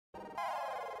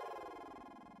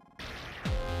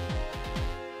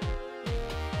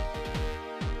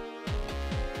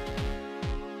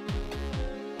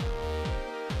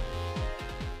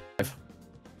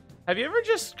Have you ever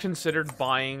just considered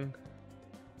buying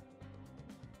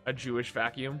a Jewish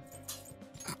vacuum?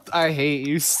 I hate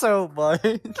you so much.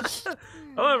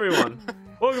 Hello, everyone.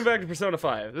 Welcome back to Persona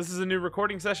 5. This is a new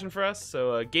recording session for us.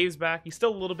 So, Gabe's back. He's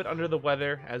still a little bit under the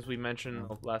weather, as we mentioned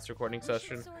last recording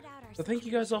session. So, thank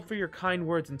you guys all for your kind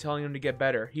words and telling him to get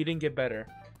better. He didn't get better.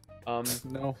 No, it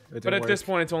didn't but at work. this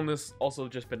point, it's only also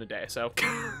just been a day. So,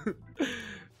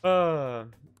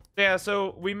 yeah.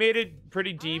 So we made it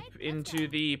pretty deep into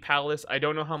the palace. I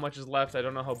don't know how much is left. I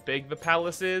don't know how big the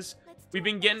palace is. We've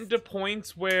been getting to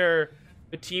points where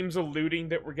the team's alluding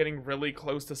that we're getting really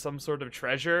close to some sort of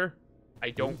treasure. I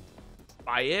don't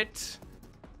buy it.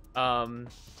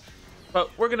 But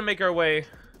we're gonna make our way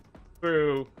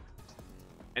through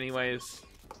anyways,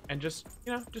 and just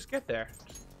just get there.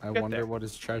 I wonder what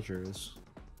his treasure is.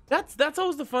 That's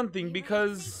always the fun thing,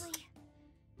 because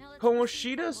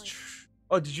Komoshida's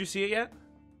oh, did you see it yet?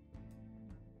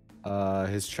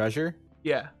 His treasure?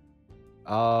 Yeah.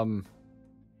 I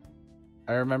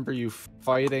remember you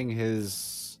fighting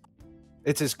his.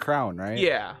 It's his crown, right?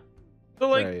 Yeah. So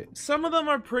like Right. some of them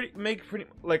are make pretty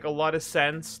like a lot of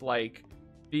sense. Like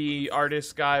the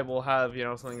artist guy will have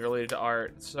something related to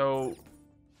art. So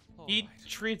he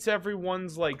treats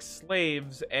everyone's like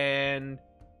slaves,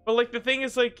 but like the thing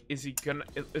is, like, is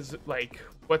it like,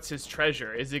 what's his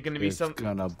treasure? Is it gonna be something?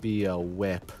 It's gonna be a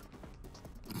whip.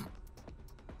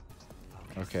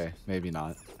 Okay, maybe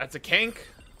not. That's a kink.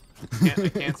 I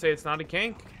can't say it's not a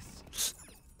kink.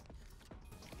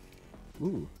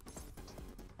 Ooh.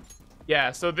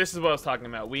 Yeah, so this is what I was talking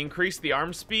about. We increase the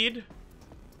arm speed,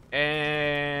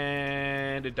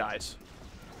 and it dies.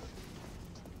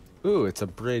 Ooh, it's a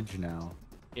bridge now.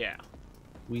 Yeah.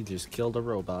 We just killed a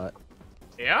robot.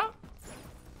 Yeah?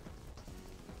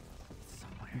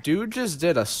 Dude just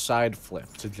did a side flip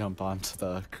to jump onto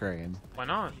the crane. Why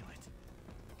not?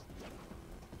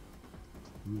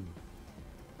 Ooh.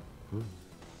 Ooh.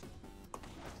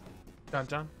 Dun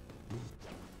dun.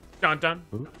 Dun dun.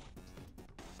 Ooh.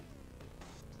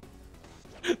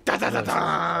 Da da da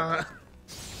da!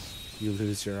 You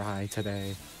lose your eye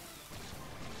today.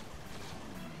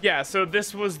 Yeah, so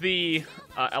this was the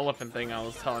elephant thing I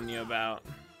was telling you about.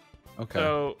 Okay.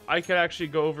 So I could actually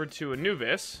go over to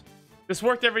Anubis. This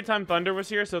worked every time Thunder was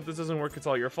here, so if this doesn't work, it's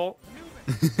all your fault.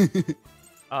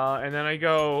 And then I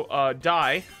go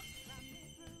die.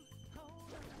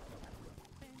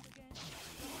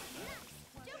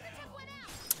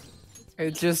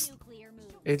 It just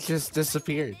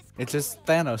disappeared. It just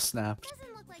Thanos snapped.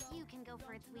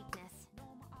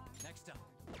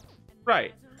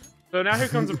 Right. So now here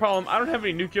comes the problem. I don't have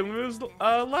any nuclear moves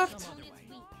left.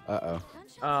 Uh-oh.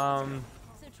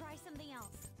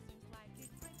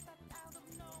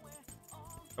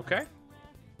 Okay.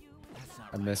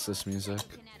 I miss this music.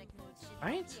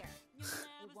 Right?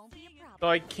 So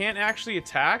I can't actually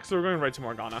attack, so we're going right to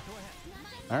Morgana.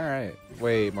 Alright.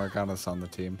 Wait, Morgana's on the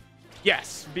team.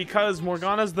 Yes, because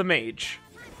Morgana's the mage.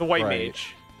 The white Right.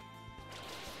 mage.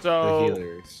 The So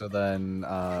healer. So then,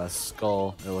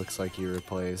 Skull, it looks like you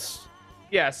replace.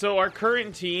 yeah, so our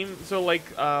current team, so like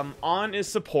On is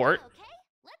support.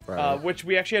 Right. Which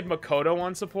we actually had Makoto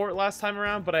on support last time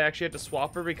around, but I actually had to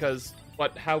swap her because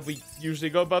how we usually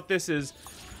go about this is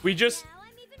we just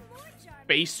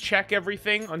base check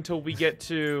everything until we get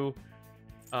to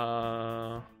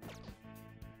hold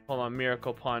on,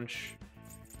 Miracle Punch.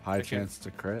 High chance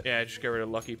to crit. Yeah, just get rid of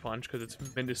Lucky Punch because it's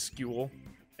minuscule.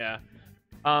 Yeah.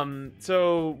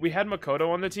 So we had Makoto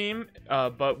on the team,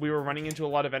 but we were running into a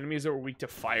lot of enemies that were weak to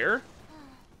fire.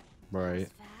 Right.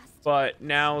 But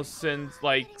now, since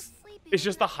like it's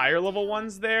just the higher level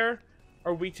ones there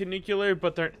are weak to nuclear,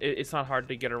 but it's not hard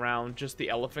to get around. Just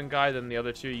the elephant guy, then the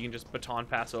other two you can just baton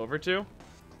pass over to.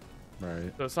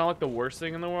 Right. So it's not like the worst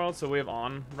thing in the world. So we have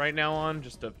On right now on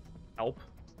just to help.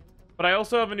 But I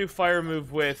also have a new fire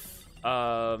move with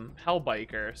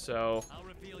Hellbiker. So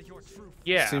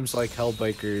yeah, Seems like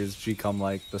Hellbiker's become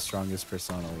like the strongest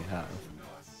persona we have.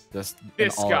 Just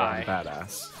This an guy. all-around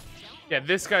badass. yeah,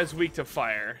 this guy's weak to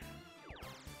fire.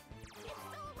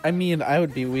 I mean, I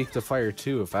would be weak to fire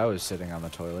too if I was sitting on the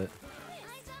toilet.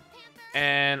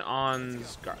 And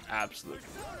On's absolute.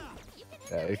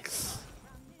 Yikes.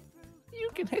 You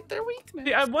can hit their weakness.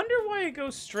 See, I wonder why it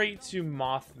goes straight to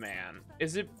Mothman.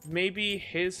 Is it maybe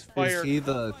his fire? Is he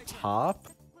the top?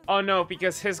 Oh no,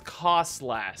 because his costs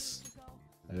less.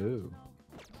 Oh.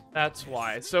 That's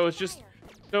why. So it's just,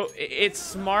 it's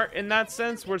smart in that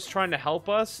sense where it's trying to help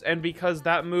us, and because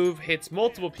that move hits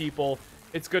multiple people,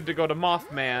 it's good to go to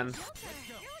Mothman,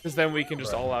 because then we can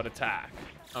just all out attack.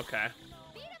 Okay.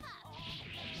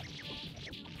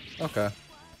 Okay.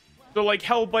 So like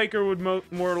Hellbiker would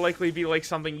more likely be like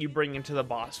something you bring into the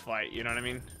boss fight. You know what I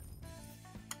mean?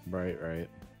 Right, right.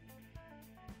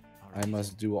 I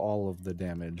must do all of the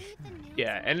damage.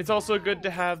 Yeah, and it's also good to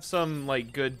have some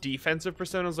like good defensive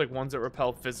personas, like ones that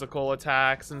repel physical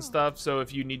attacks and stuff. So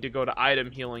if you need to go to item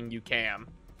healing, you can.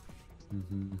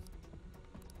 Mm-hmm.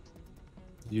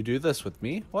 You do this with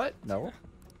me? What? No.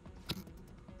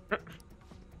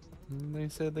 They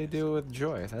said they do it with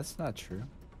joy. That's not true.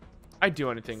 I'd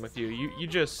do anything with you. You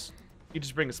just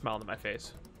bring a smile to my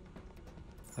face.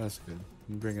 That's good.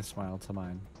 You bring a smile to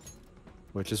mine,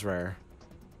 which is rare.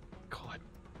 God.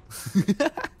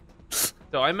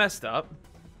 So I messed up.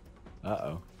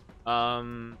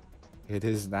 Uh-oh. It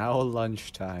is now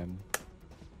lunchtime.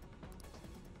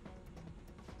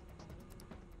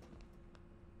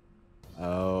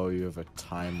 Oh, you have a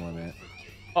time limit.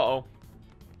 Uh-oh.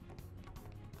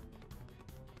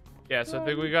 Yeah, so I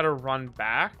think we gotta run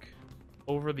back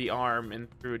over the arm and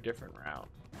through a different route.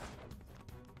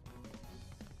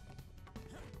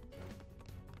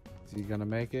 Is he gonna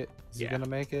make it? Is he Yeah. gonna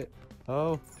make it?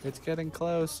 Oh, it's getting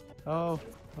close. Oh,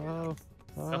 oh,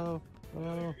 oh,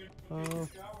 oh, oh,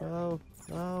 oh,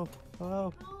 oh,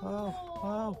 oh, oh,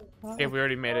 oh. Okay, we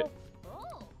already made it.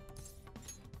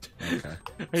 Okay.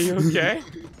 Are you okay?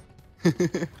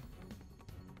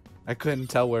 I couldn't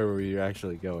tell where we were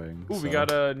actually going. Ooh, we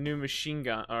got a new machine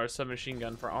gun, or submachine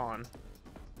gun for on.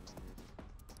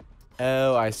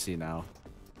 Oh, I see now.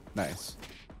 Nice.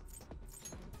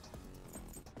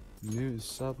 New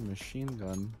submachine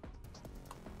gun.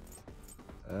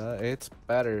 It's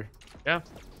better. Yeah.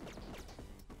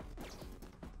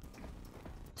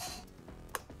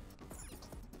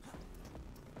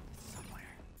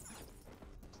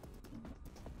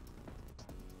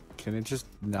 Can it just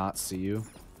not see you?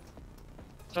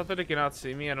 It's not that it cannot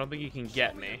see me. I don't think it can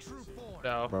get me.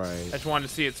 So Right. I just wanted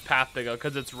to see its path to go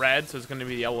because it's red, so it's going to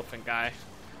be the elephant guy.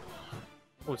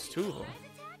 Oh, it's two of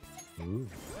them. Ooh.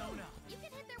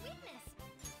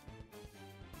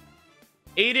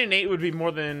 8 and 8 would be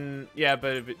more than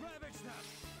but if it...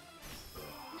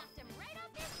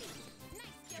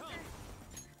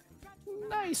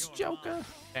 Nice, Joker.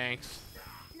 Thanks.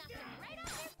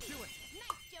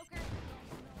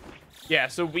 Yeah,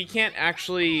 so we can't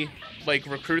actually like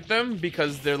recruit them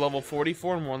because they're level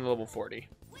 44 and we're on level 40.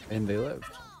 And they lived.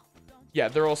 Yeah,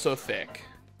 they're also thick,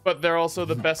 but they're also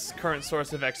the best current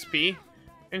source of XP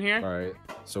in here. Alright,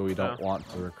 so we don't want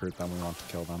to recruit them, we want to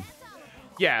kill them.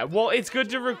 Yeah, well, it's good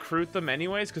to recruit them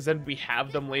anyways, because then we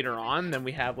have them later on. Then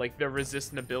we have like their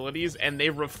resistant abilities, and they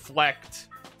reflect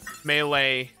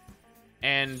melee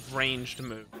and ranged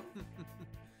move.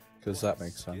 Because that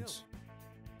makes sense.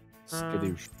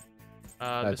 Skadoosh.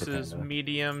 This is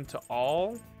medium to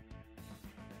all.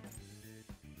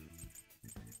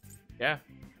 Yeah.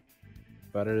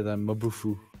 Better than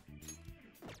Mabufu.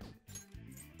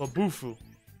 Babufu.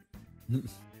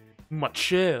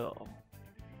 Machill.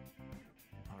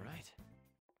 Alright.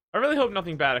 I really hope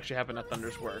nothing bad actually happened at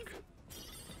Thunder's work.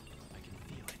 I can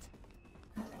feel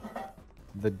it.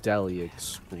 The deli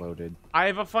exploded. I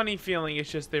have a funny feeling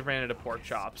it's just they ran into pork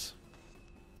chops.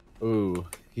 Ooh,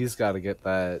 he's got to get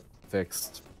that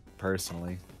fixed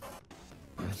personally.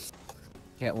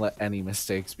 Can't let any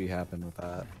mistakes be happen with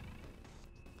that.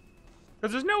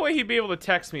 Because there's no way he'd be able to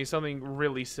text me something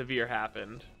really severe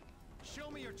happened. Show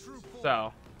me your true form.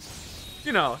 So,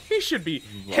 you know,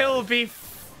 he'll be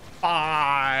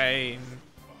fine.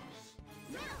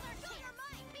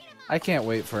 I can't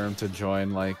wait for him to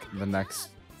join like the next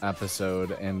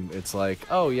episode and it's like,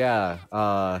 oh yeah,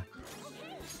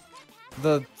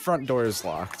 the front door is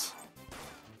locked.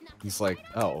 He's like,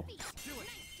 oh,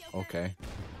 okay.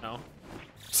 No.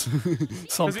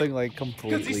 Something like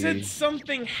completely. Because he said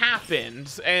something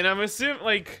happened, and I'm assuming,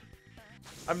 like,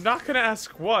 I'm not gonna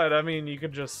ask what. I mean, you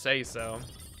could just say so.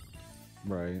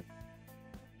 Right.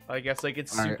 I guess like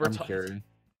it's Alright, super. I'm curious.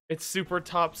 It's super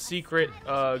top secret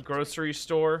grocery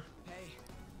store.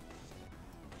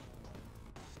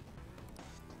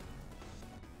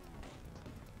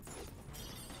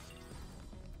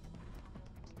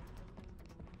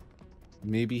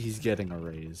 Maybe he's getting a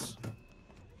raise.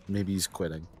 Maybe he's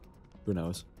quitting. Who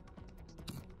knows?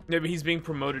 Maybe he's being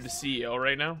promoted to CEO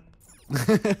right now.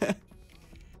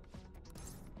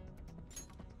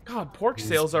 God, pork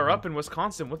sales are up in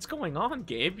Wisconsin. What's going on,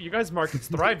 Gabe? You guys' market's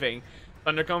thriving.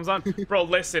 Thunder comes on. Bro,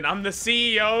 listen, I'm the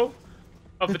CEO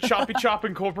of the Choppy Chop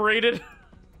Incorporated.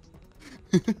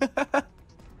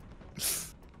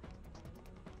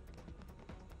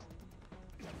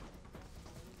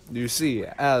 You see,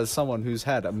 as someone who's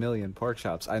had 1 million pork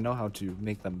chops, I know how to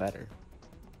make them better.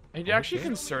 It actually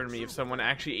concerned me if someone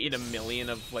actually ate 1 million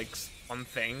of, like, one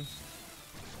thing.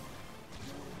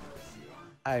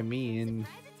 I mean,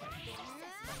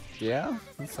 yeah,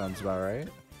 that sounds about right.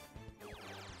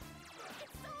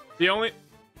 The only...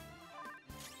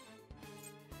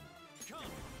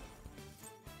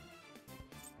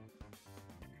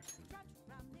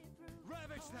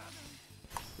 Ravage them.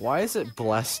 Why is it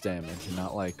blessed damage and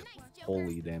not like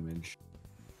holy damage?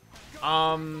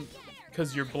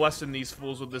 Because you're blessing these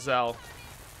fools with this L.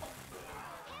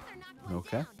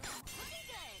 Okay.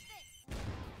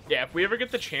 Yeah, if we ever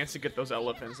get the chance to get those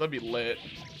elephants, that'd be lit.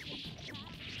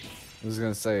 I was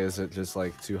gonna say, is it just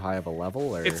like too high of a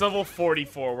level, or? It's level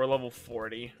 44. We're level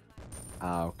 40.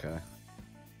 Ah, okay.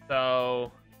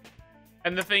 So,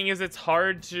 and the thing is, it's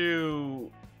hard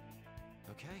to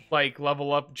Okay. like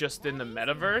level up just in the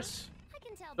metaverse.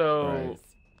 So, Right.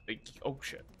 like, oh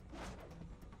shit.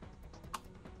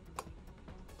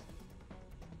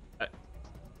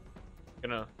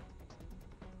 Gonna.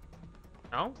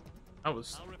 No, that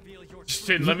was I'll reveal your just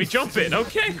true didn't let me jump in.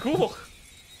 Okay, cool.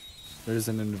 There's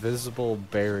an invisible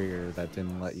barrier that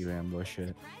didn't let you ambush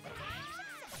it.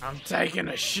 I'm taking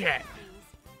a shit.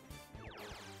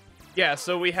 Yeah,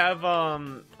 so we have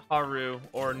Haru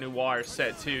or Noir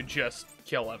set to just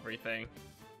kill everything.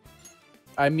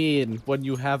 I mean, when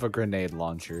you have a grenade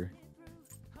launcher.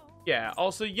 Yeah,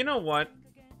 also, you know what?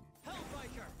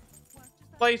 Hellbiker.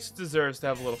 Lights deserves to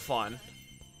have a little fun.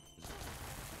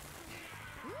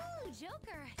 Ooh,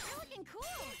 Joker, you're looking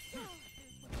cool.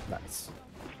 Nice.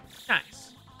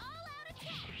 Nice. All out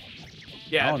attack.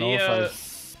 Yeah, I don't know if the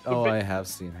I've... Oh, I have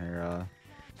seen her,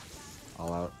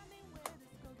 all out.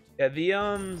 yeah, the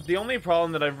only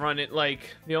problem that I've run it, like,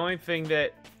 the only thing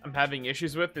that I'm having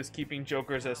issues with is keeping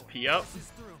Joker's SP up, This is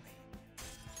through me.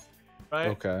 right?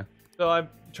 Okay. So I'm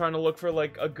trying to look for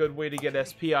like a good way to get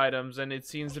SP items, and it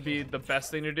seems to be the best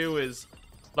thing to do is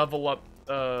level up.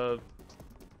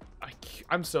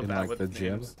 I'm so In, bad like, with the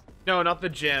gym? names. No, not the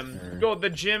gym. Or- Go the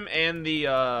gym and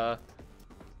the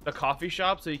coffee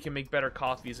shop, so you can make better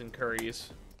coffees and curries.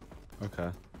 Okay.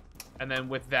 And then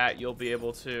with that, you'll be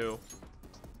able to.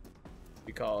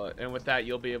 We call it, and with that,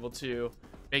 you'll be able to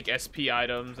make SP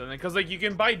items, and then because like you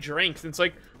can buy drinks, and it's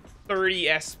like 30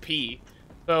 SP.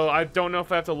 So I don't know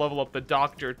if I have to level up the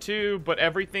doctor too, but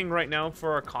everything right now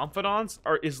for our confidants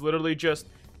is literally just,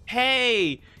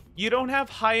 hey, you don't have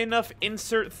high enough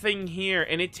insert thing here,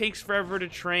 and it takes forever to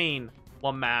train,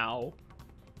 Lamau.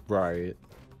 Right.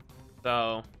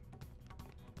 So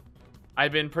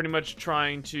I've been pretty much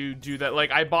trying to do that. Like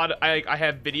I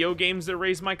have video games that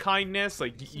raise my kindness.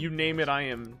 Like you name it, I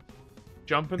am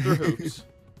jumping through hoops.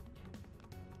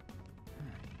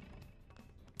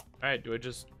 All right, do I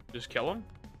just kill him?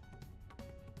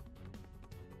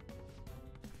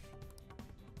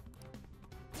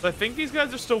 So I think these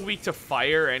guys are still weak to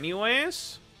fire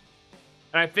anyways.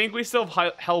 And I think we still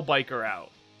have Hellbiker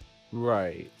out.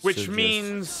 Right. Which so just-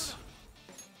 means...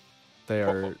 they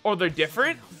are, Or they're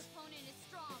different? Opponent is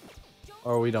strong.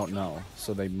 or we don't know,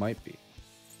 so they might be.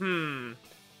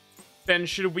 Then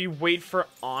should we wait for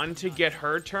On to get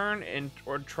her turn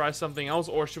or try something else?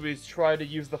 Or should we try to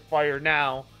use the fire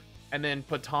now and then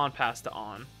put Ton past to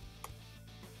On?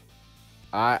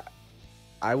 I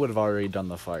would have already done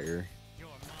the fire. You're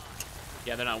mine.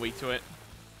 Yeah, they're not weak to it.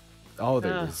 Oh, they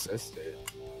Ah. resisted.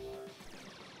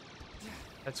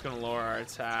 That's going to lower our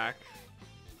attack.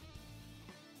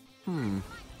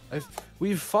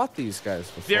 We've fought these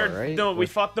guys before, They're, right? No, we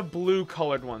fought the blue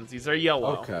colored ones. These are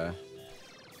yellow. Okay.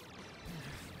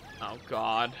 Oh,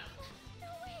 God.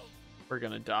 We're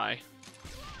going to die.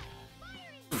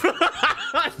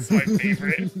 That's my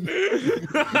favorite.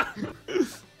 Eyes up,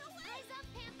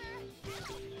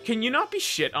 Panther. Can you not be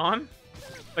shit on?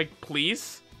 Like,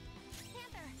 please?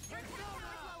 Panther,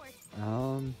 your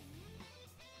lowered.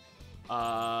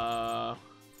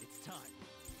 It's time.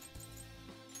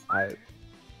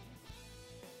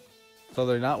 So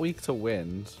they're not weak to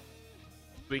wind.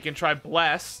 We can try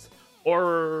Blessed,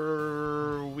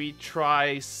 or we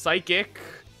try Psychic,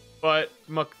 but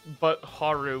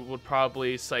Haru would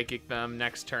probably Psychic them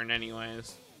next turn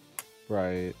anyways.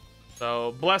 Right.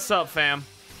 So, bless up, fam.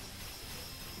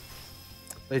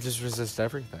 They just resist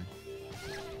everything.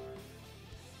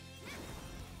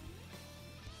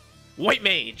 White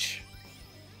Mage!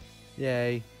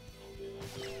 Yay.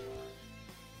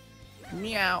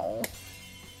 Meow.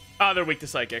 Oh, they're weak to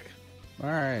Psychic.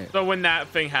 Alright. So when that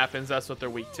thing happens, that's what they're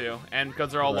weak to. And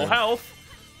because they're all low Right. health,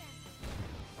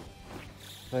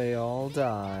 They all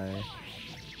die.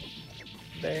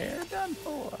 They're done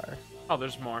for. oh,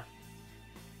 there's more.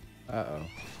 Uh-oh.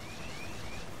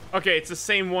 Okay, it's the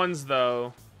same ones,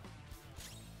 though.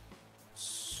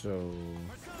 So...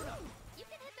 You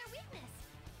can hit their weakness.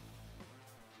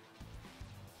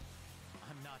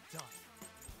 I'm not done.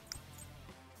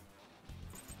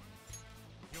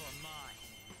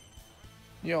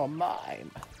 You're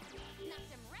mine. Knocked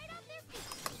 'em right off their feet.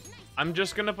 Nice. I'm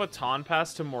just gonna baton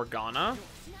pass to Morgana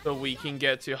so we can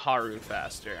get to Haru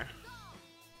faster.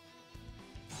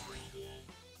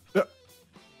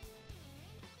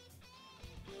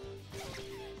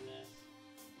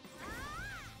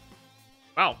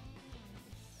 Wow.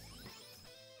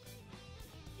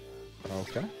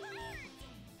 Okay.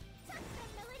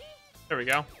 There we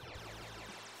go.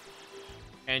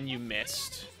 And you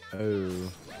missed.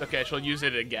 Oh. Okay, she'll use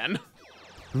it again.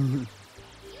 You got 'em, Noir.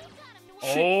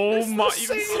 Oh my! You've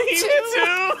seen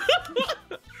it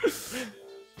too.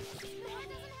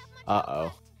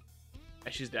 Uh-oh.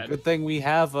 Yeah, she's dead. Good thing we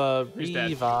have a She's dead.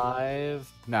 revive.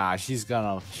 Nah, she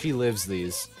lives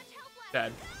these.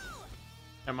 Dead.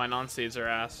 And my non-saves her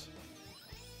ass.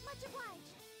 Much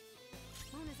obliged.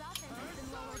 Luna's offense has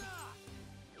been lowered.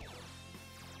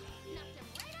 Knocked 'em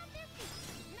right off their feet.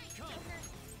 Nice, Joker.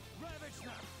 Ravage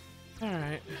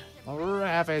them. All right.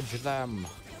 Ravage them.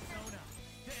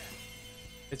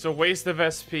 It's a waste of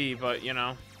SP, but you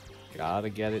know. Gotta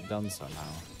get it done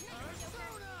somehow.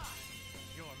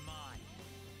 You're mine.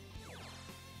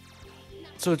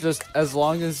 So just as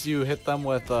long as you hit them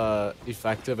with a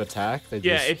effective attack, they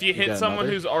Yeah, just, if you hit get someone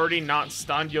another? who's already not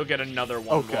stunned, you'll get another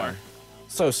one Okay. more.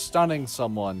 So stunning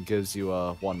someone gives you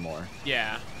one more.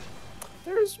 Yeah.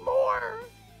 There's more.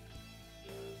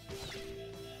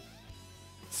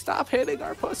 Stop hitting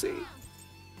our pussy.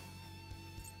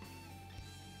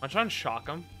 I'm trying to shock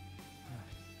him.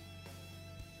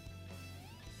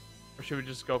 Or should we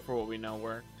just go for what we know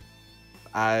work?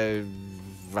 I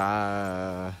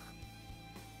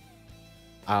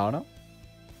don't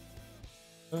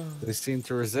know. They seem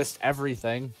to resist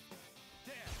everything.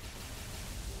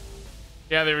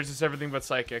 Yeah, they resist everything but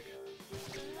psychic.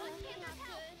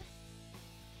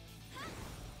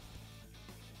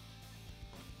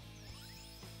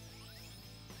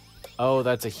 Oh,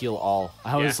 that's a heal all.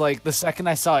 I was Yeah. like, the second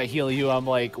I saw it heal you, I'm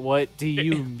like, what do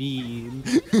you mean?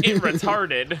 It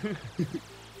retarded.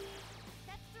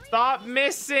 Stop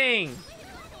missing!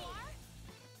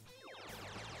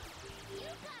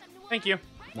 Thank you.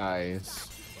 Nice.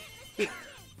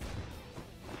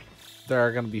 There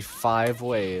are gonna be 5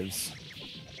 waves.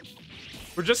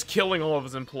 We're just killing all of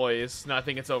his employees. No, I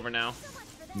think it's over now.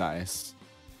 Nice.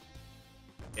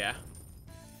 Yeah.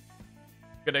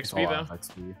 Good It's XP all though. out of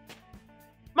XP.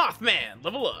 Mothman,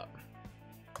 level up.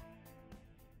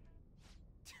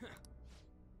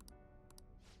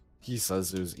 He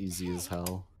says it was easy as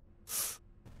hell.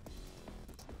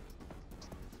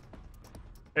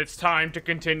 It's time to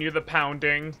continue the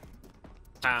pounding.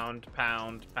 Pound,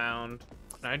 pound, pound.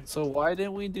 So why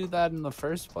didn't we do that in the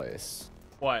first place?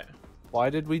 What? Why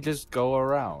did we just go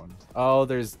around? Oh,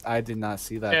 I did not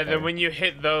see that. Yeah, there. then when you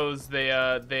hit those,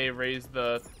 they raise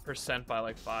the percent by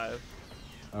like 5.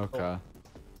 Okay.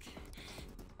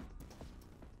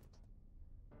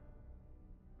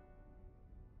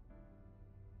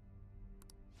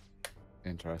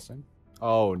 Interesting.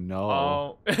 Oh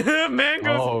no. Oh, man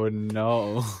goes. Oh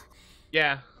no.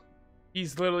 Yeah,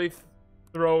 he's literally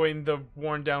throwing the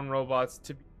worn down robots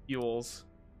to be fuels.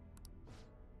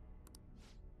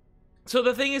 So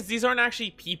the thing is, these aren't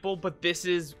actually people, but this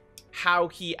is how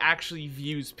he actually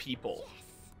views people.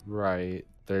 Right.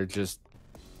 They're just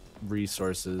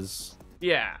resources.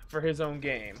 Yeah, for his own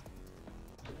game.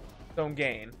 His own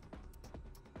gain.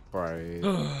 Right.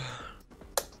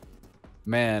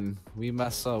 Man, we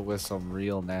mess up with some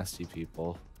real nasty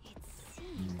people.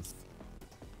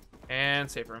 And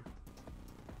safe room.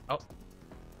 Oh,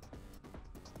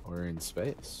 We're in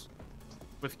space.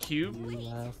 with Cube.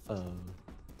 UFO.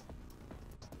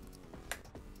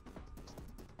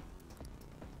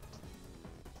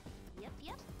 Yep,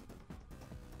 yep.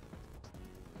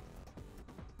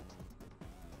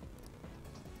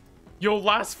 You'll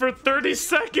last for 30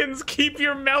 seconds. Keep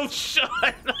your mouth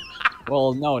shut.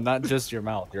 Well, no, not just your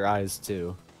mouth, your eyes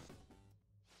too.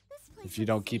 This place If you is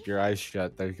don't keep safe. your eyes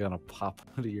shut, they're gonna pop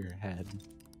out of your head.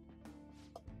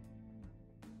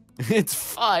 It's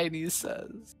fine, he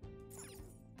says.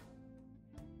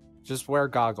 Just wear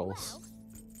goggles.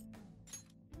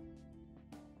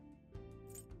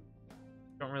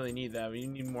 Don't really need that. You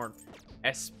need more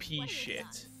SP What is shit.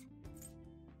 us?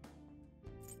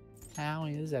 How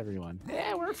is everyone?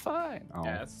 Yeah, we're fine. Oh,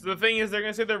 Yeah, so the thing is, they're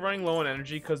gonna say they're running low on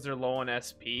energy because they're low on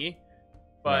SP,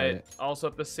 but Right. also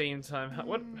at the same time,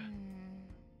 what?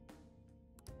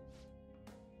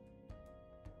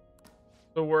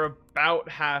 So we're about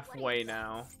halfway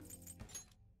now.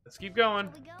 Let's keep going.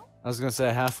 Here we go. I was gonna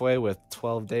say halfway with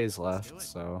 12 days left,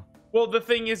 so Well, the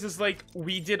thing is like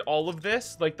we did all of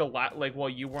this like while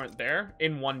you weren't there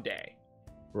in one day.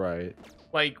 Right.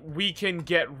 Like, we can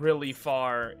get really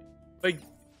far. Like,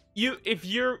 if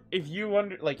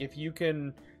you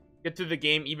can get through the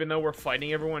game, even though we're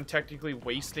fighting everyone, technically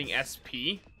wasting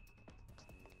SP,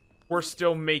 we're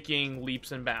still making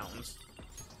leaps and bounds.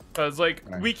 Because, like,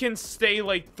 Right. we can stay,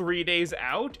 like, 3 days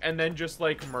out, and then just,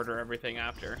 like, murder everything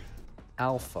after.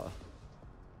 Alpha.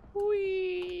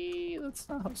 Whee! That's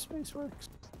not how space works.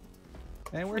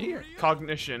 And we're here.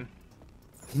 Cognition.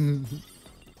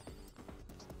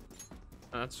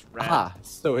 That's rad. Ah,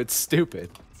 so it's stupid.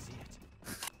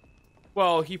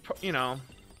 Well, he, you know,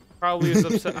 probably is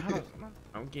upset. I don't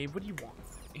know, Gabe, what do you want?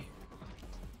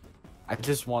 I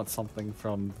just want something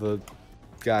from the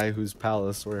guy whose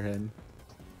palace we're in.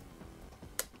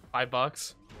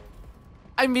 $5?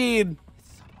 I mean,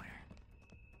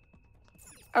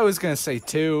 I was gonna say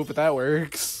 2, but that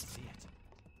works.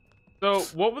 So,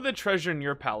 what would the treasure in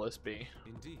your palace be?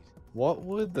 Indeed. What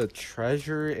would the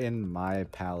treasure in my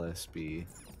palace be?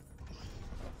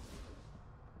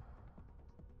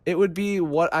 It would be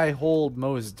what I hold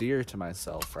most dear to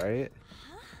myself, right?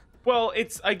 Well,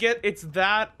 it's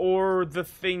that or the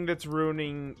thing that's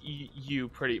ruining you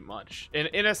pretty much.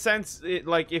 In a sense,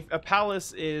 like if a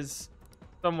palace is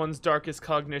someone's darkest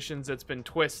cognitions that's been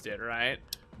twisted, right?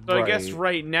 So I guess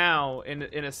right now, in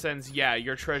a sense, yeah,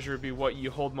 your treasure would be what you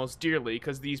hold most dearly,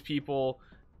 because these people,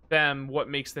 what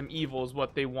makes them evil is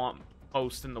what they want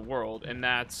most in the world, and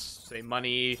that's, say,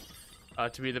 money,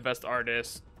 to be the best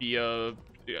artist, be a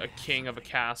king of a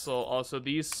castle. Also,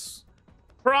 these...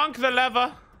 Pronk the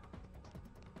lever!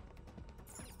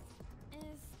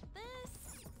 Is this?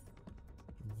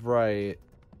 Right.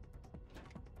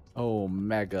 Oh,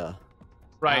 mega.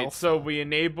 Right, Alpha.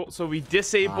 so we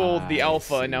disabled the I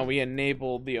alpha, and now see. we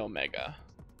enabled the omega.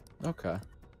 Okay.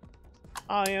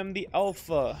 I am the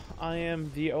alpha. I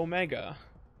am the omega.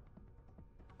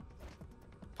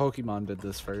 Pokemon did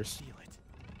this first. Feel it.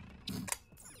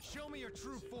 Show me your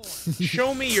true form.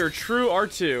 Show me your true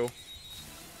R2.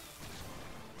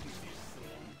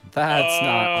 That's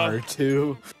not R2. I don't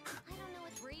know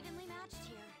if we're evenly matched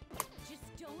here.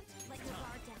 Just don't let your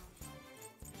guard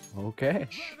down. Okay.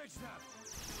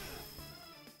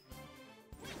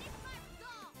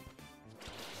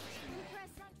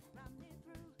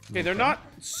 Okay, they're not.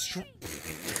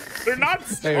 They're not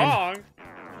strong.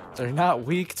 They're not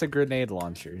weak to grenade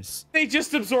launchers. They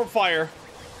just absorb fire.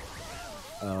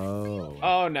 Oh.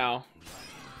 Oh no.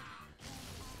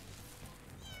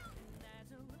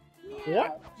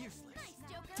 What? Did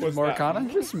What's that? Morgana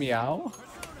just meow?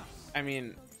 I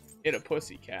mean, it a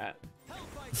pussy cat.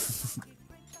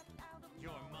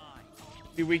 You're mine.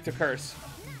 Be weak to curse.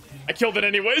 I killed it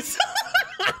anyways.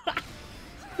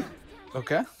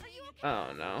 Okay.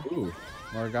 Oh no. Ooh.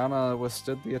 Morgana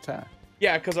withstood the attack.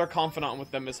 Yeah, because our confidant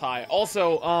with them is high.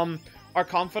 Also, our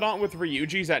confidant with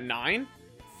Ryuji's at 9.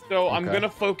 So I'm Okay. gonna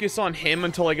focus on him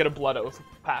until I get a Blood Oath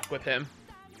pack with him.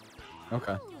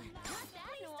 Okay. Not bad,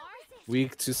 Noir.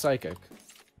 Weak to psychic.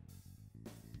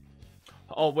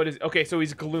 Oh, what is... Okay, so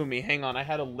he's gloomy. Hang on, I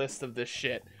had a list of this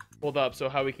shit pulled up, so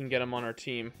how we can get him on our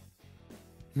team.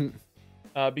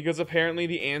 Because apparently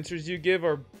the answers you give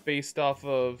are based off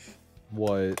of...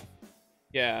 What?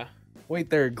 Yeah. Wait,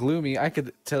 they're gloomy. I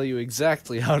could tell you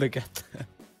exactly how to get them.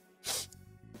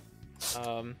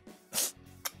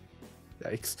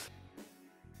 Yikes.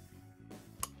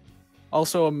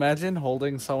 Also, imagine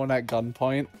holding someone at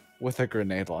gunpoint with a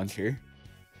grenade launcher.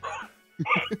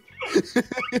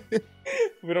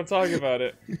 We don't talk about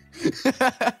it.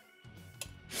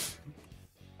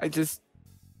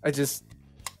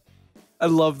 I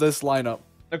love this lineup.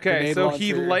 Okay, Grenade so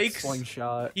launcher,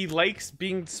 slingshot. he likes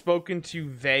being spoken to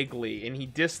vaguely, and he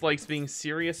dislikes being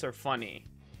serious or funny.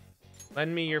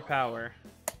 Lend me your power.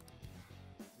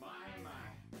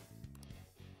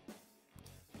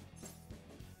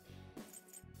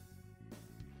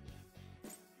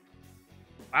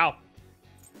 Wow.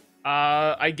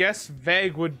 I guess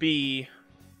vague would be...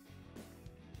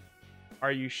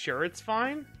 Are you sure it's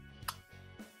fine?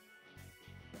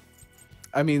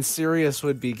 I mean, serious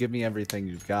would be give me everything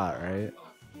you've got, right?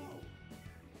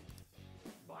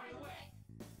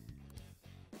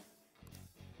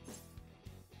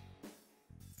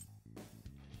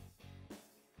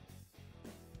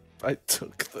 I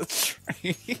took the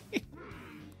train.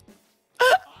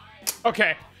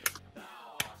 Okay.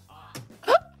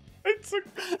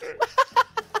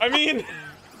 I mean,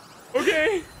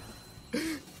 okay.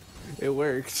 It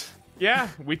worked. Yeah,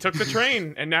 we took the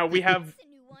train, and now we have It's a new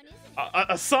one, isn't it?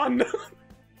 a son.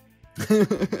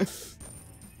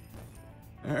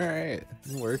 Alright,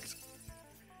 it worked.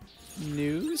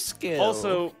 New skill.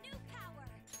 Also, New power.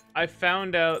 I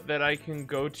found out that I can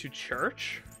go to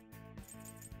church.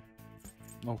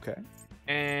 Okay.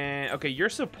 And okay, you're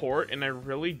support, and I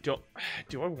really don't.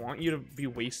 Do I want you to be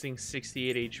wasting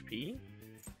 68 HP?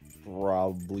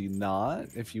 Probably not.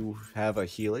 If you have a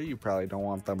healer, you probably don't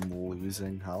want them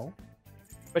losing health.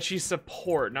 But she's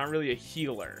support, not really a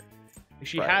healer.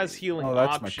 She Right. has healing Oh,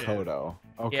 that's option. Makoto.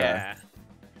 Okay. Yeah.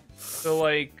 So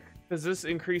like, because this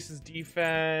increases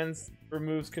defense,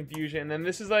 removes confusion, and then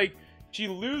this is like, she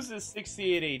loses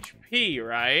 68 HP,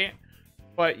 right?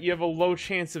 But you have a low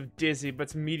chance of dizzy, but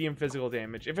it's medium physical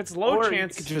damage. If it's low Or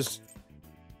chance, you could just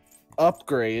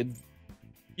upgrade.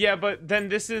 yeah, but then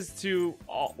this is to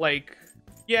like,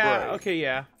 yeah, Right. okay,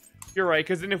 yeah, you're right.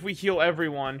 Because then if we heal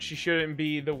everyone, she shouldn't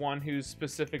be the one who's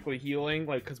specifically healing,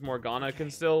 like, because Morgana can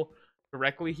still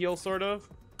directly heal, sort of.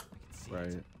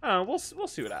 Right. Oh, we'll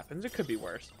see what happens. It could be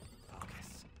worse.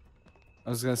 I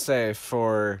was gonna say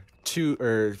for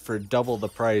double the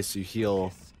price, you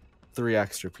heal 3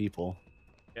 extra people.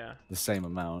 Yeah. The same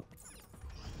amount.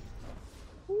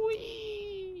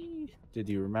 Whee! Did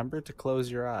you remember to close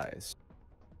your eyes?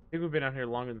 I think we've been out here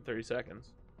longer than 30 seconds.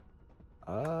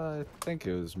 I think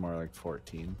it was more like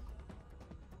 14.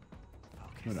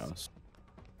 Who knows?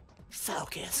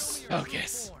 Focus.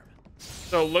 Focus.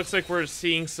 So it looks like we're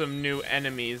seeing some new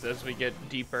enemies as we get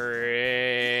deeper.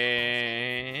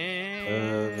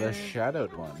 The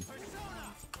shadowed one. It's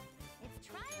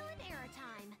trial and error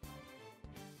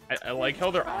time. I like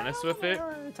how they're honest with it.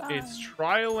 It's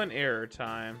trial and error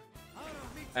time.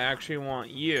 I actually want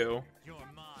you.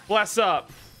 Bless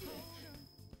up.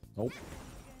 Nope.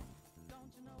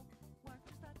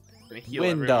 Gonna heal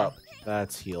Wind everyone. up.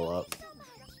 That's heal up.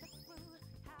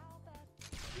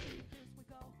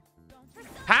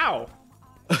 How?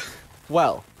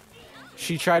 Well,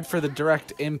 she tried for the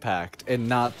direct impact and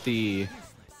not the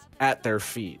at their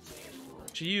feet.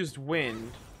 She used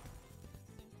wind.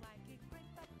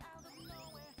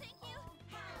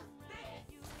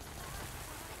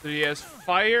 So he has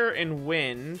fire and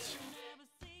wind.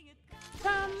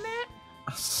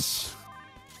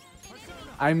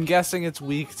 I'm guessing it's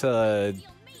weak to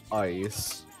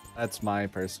ice. That's my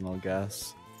personal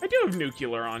guess. I do have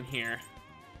nuclear on here.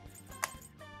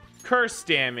 Curse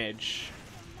damage.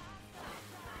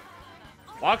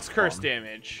 Locks curse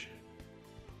damage.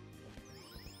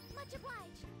 Much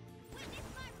obliged. Witness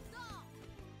my resolve.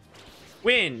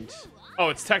 Wind. Oh,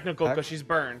 it's technical because she's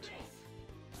burned.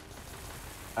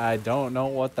 I don't know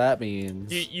what that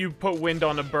means. You put wind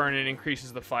on a burn and it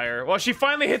increases the fire. Well, she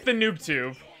finally hit the noob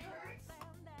tube.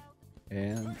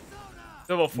 And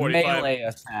Level 45. melee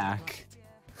attack.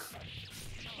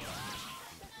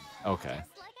 Okay.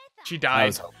 She I died.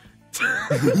 was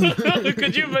hoping.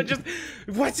 Could you just...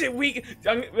 What's it weak?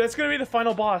 That's going to be the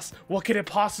final boss. What could it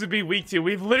possibly be weak to?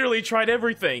 We've literally tried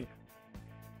everything.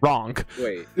 Wrong.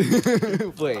 Wait.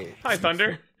 Wait. Hi,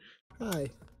 Thunder. Hi.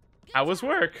 How was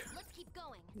work? Let's keep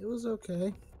going. It was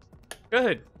okay.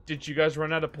 Good. Did you guys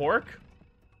run out of pork?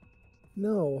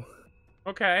 No.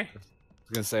 Okay.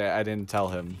 I was gonna say I didn't tell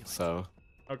him, so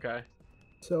Okay.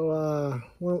 So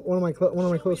one of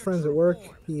my close friends at work,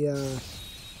 he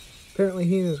apparently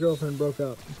he and his girlfriend broke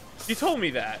up. You told me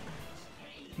that.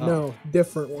 Oh. No,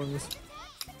 different ones.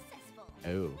 oh.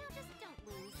 Just don't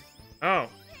lose. Oh.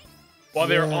 While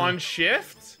they were Yeah. on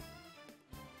shift?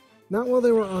 Not while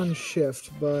they were on shift,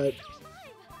 but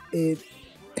it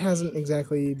hasn't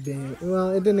exactly been.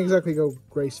 Well, it didn't exactly go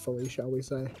gracefully, shall we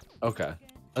say? Okay.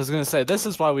 I was gonna say this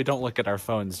is why we don't look at our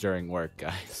phones during work,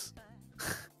 guys.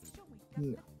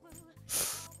 No.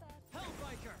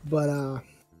 But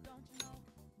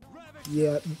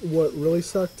yeah. What really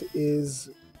sucked is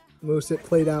Moose. It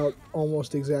played out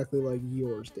almost exactly like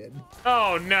yours did.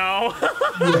 Oh, no.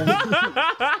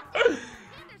 Yeah.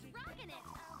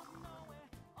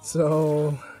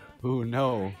 So Ooh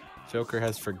no. Joker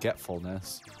has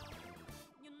forgetfulness.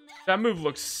 That move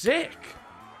looks sick.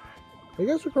 are you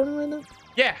guys recording right now?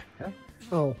 Yeah.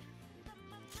 Oh.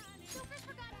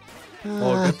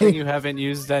 Well, good thing you haven't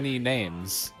used any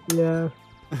names. Yeah.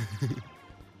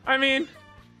 I mean,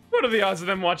 what are the odds of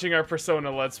them watching our Persona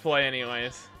Let's Play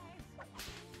anyways?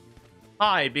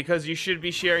 Hi, because you should be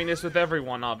sharing this with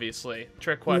everyone, obviously.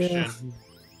 Trick question.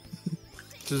 Yeah.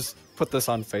 Just put this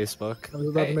on Facebook. I was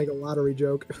about Hey. to make a lottery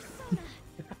joke.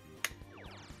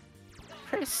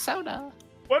 Persona.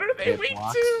 What are they It weak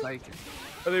blocks to? psychic.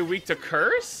 Are they weak to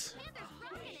curse?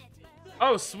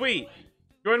 Oh, sweet.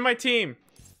 Join my team.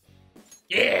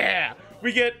 Yeah!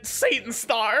 We get Satan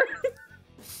Star.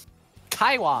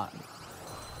 Taiwan.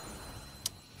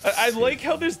 I like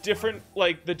how there's different,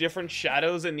 like, the different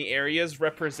shadows in the areas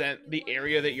represent the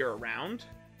area that you're around.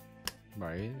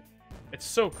 Right. It's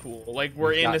so cool. Like we're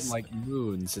We've in gotten, this. like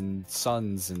moons and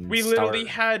suns and We literally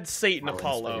stars. had Satan Oh, in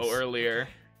Apollo space. earlier.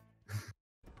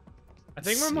 I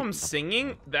think my Satan mom's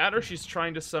singing that, or she's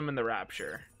trying to summon the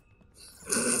Rapture.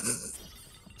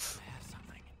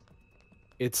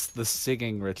 It's the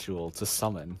singing ritual to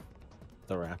summon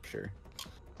the Rapture.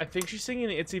 I think she's singing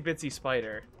Itsy Bitsy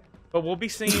Spider. But we'll be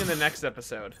singing in the next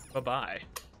episode. Bye-bye.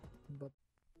 But